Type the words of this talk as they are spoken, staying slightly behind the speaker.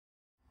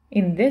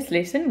In this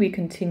lesson, we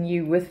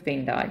continue with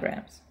Venn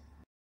diagrams.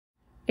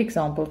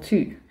 Example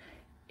 2.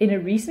 In a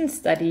recent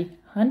study,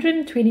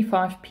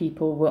 125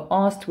 people were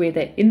asked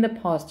whether in the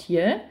past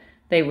year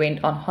they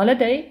went on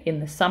holiday in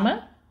the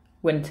summer,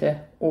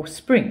 winter, or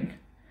spring.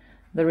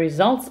 The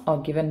results are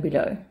given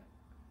below.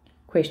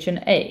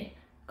 Question A.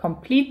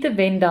 Complete the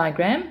Venn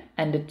diagram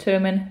and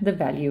determine the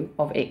value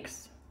of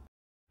x.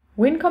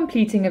 When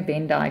completing a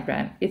Venn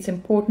diagram, it's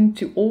important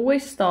to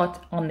always start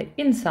on the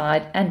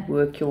inside and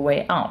work your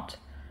way out.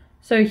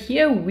 So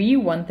here we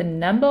want the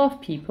number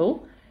of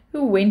people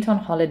who went on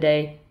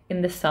holiday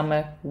in the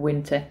summer,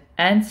 winter,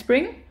 and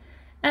spring,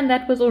 and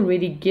that was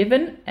already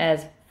given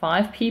as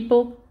 5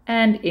 people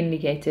and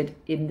indicated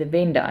in the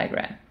Venn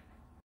diagram.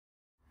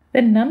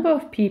 The number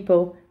of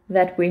people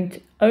that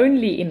went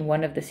only in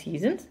one of the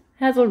seasons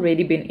has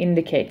already been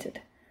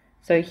indicated.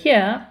 So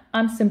here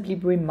I'm simply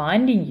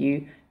reminding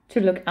you to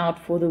look out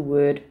for the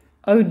word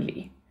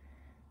only.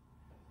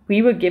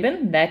 We were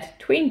given that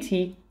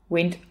 20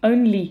 went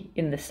only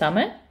in the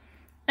summer,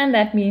 and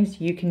that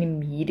means you can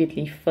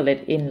immediately fill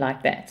it in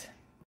like that.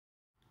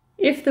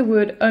 If the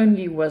word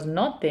only was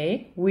not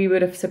there, we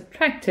would have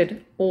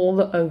subtracted all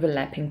the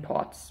overlapping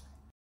parts.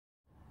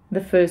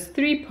 The first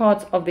 3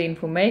 parts of the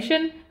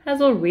information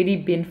has already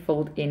been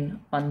filled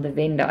in on the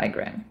Venn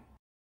diagram.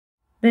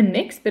 The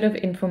next bit of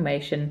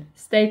information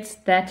states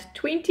that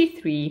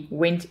 23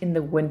 went in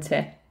the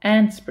winter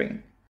and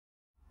spring.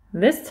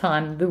 This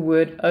time the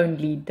word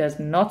only does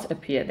not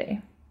appear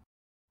there.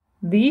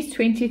 These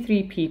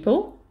 23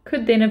 people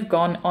could then have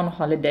gone on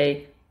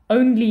holiday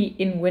only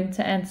in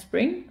winter and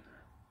spring,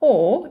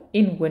 or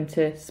in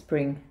winter,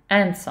 spring,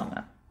 and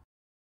summer.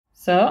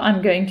 So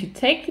I'm going to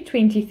take the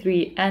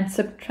 23 and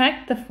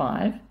subtract the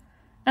 5,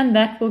 and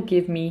that will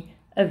give me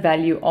a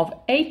value of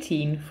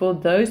 18 for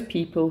those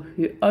people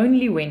who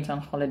only went on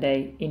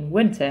holiday in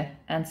winter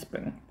and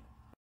spring.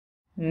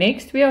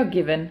 Next, we are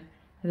given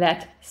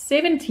that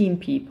 17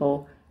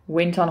 people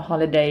went on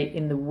holiday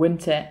in the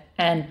winter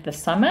and the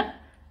summer,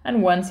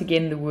 and once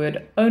again the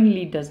word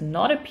only does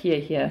not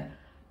appear here,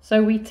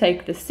 so we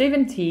take the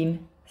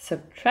 17,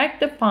 subtract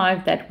the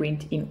 5 that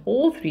went in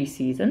all 3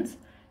 seasons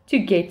to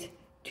get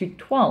to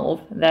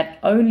 12 that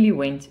only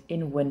went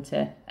in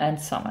winter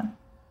and summer.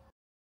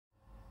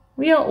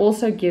 We are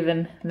also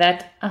given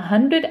that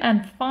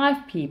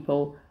 105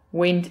 people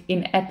went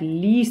in at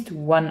least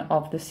one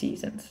of the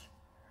seasons.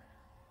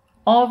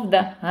 Of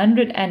the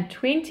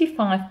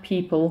 125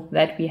 people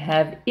that we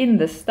have in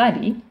the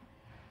study,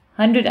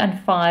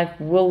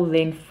 105 will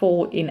then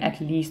fall in at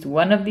least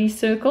one of these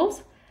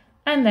circles,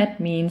 and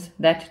that means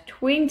that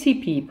 20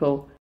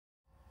 people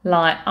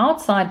lie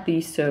outside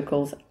these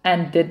circles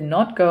and did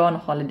not go on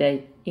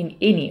holiday in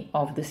any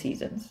of the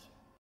seasons.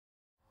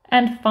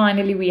 And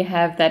finally, we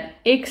have that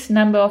X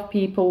number of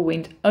people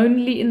went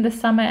only in the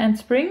summer and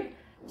spring,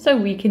 so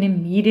we can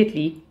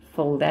immediately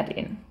fill that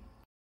in.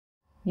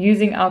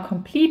 Using our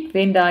complete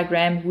Venn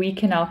diagram, we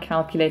can now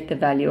calculate the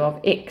value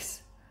of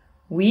X.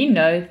 We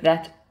know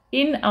that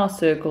in our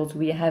circles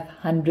we have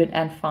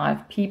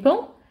 105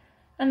 people,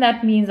 and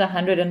that means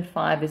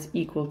 105 is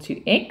equal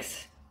to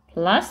X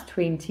plus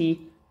 20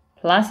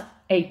 plus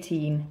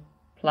 18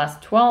 plus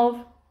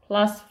 12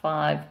 plus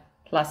 5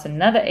 plus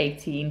another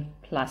 18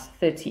 plus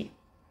 30.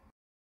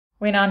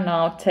 When I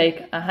now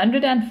take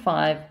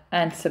 105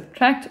 and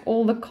subtract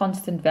all the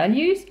constant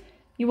values,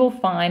 you will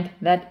find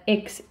that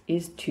X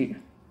is 2.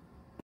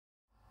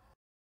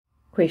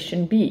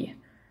 Question B.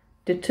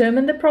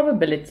 Determine the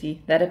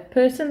probability that a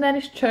person that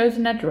is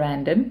chosen at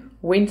random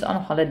went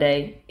on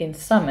holiday in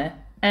summer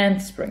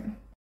and spring.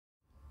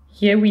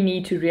 Here we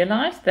need to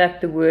realize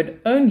that the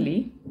word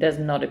only does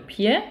not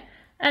appear,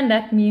 and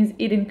that means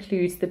it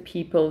includes the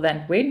people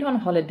that went on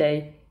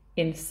holiday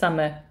in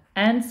summer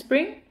and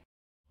spring,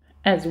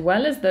 as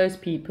well as those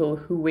people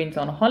who went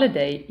on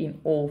holiday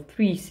in all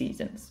 3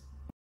 seasons.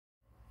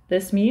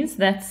 This means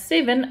that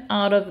 7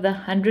 out of the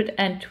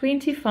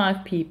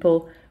 125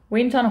 people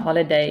went on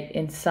holiday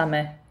in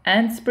summer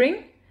and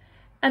spring,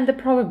 and the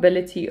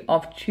probability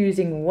of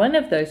choosing one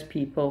of those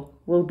people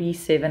will be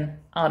 7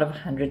 out of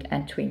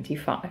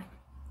 125.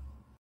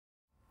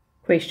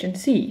 Question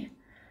C.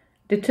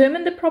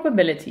 Determine the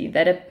probability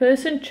that a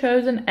person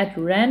chosen at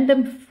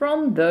random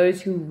from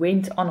those who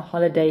went on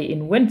holiday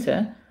in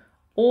winter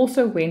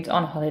also went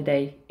on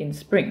holiday in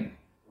spring.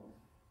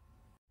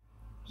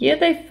 Here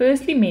they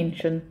firstly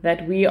mention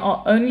that we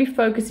are only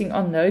focusing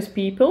on those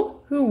people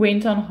who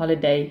went on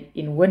holiday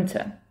in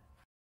winter.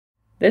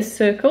 This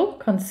circle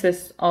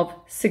consists of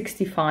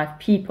 65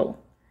 people.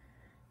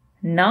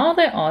 Now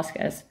they ask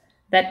us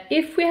that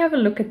if we have a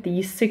look at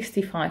these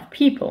 65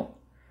 people,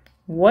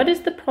 what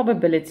is the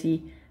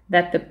probability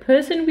that the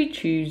person we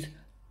choose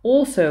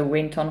also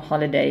went on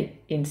holiday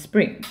in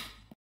spring?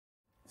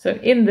 So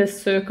in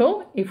this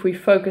circle, if we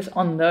focus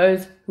on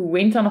those who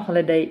went on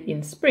holiday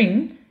in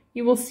spring,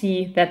 you will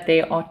see that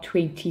there are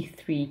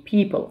 23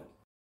 people.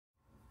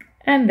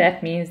 And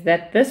that means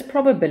that this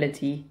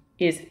probability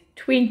is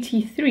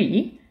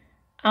 23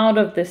 out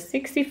of the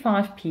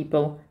 65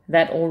 people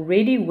that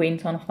already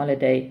went on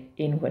holiday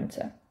in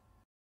winter.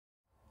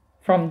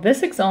 From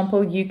this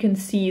example, you can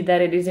see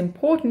that it is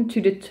important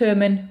to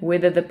determine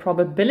whether the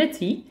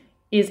probability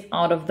is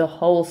out of the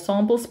whole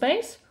sample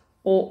space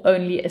or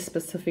only a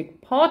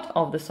specific part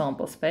of the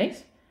sample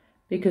space,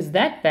 because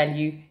that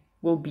value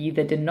will be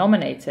the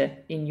denominator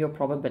in your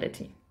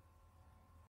probability.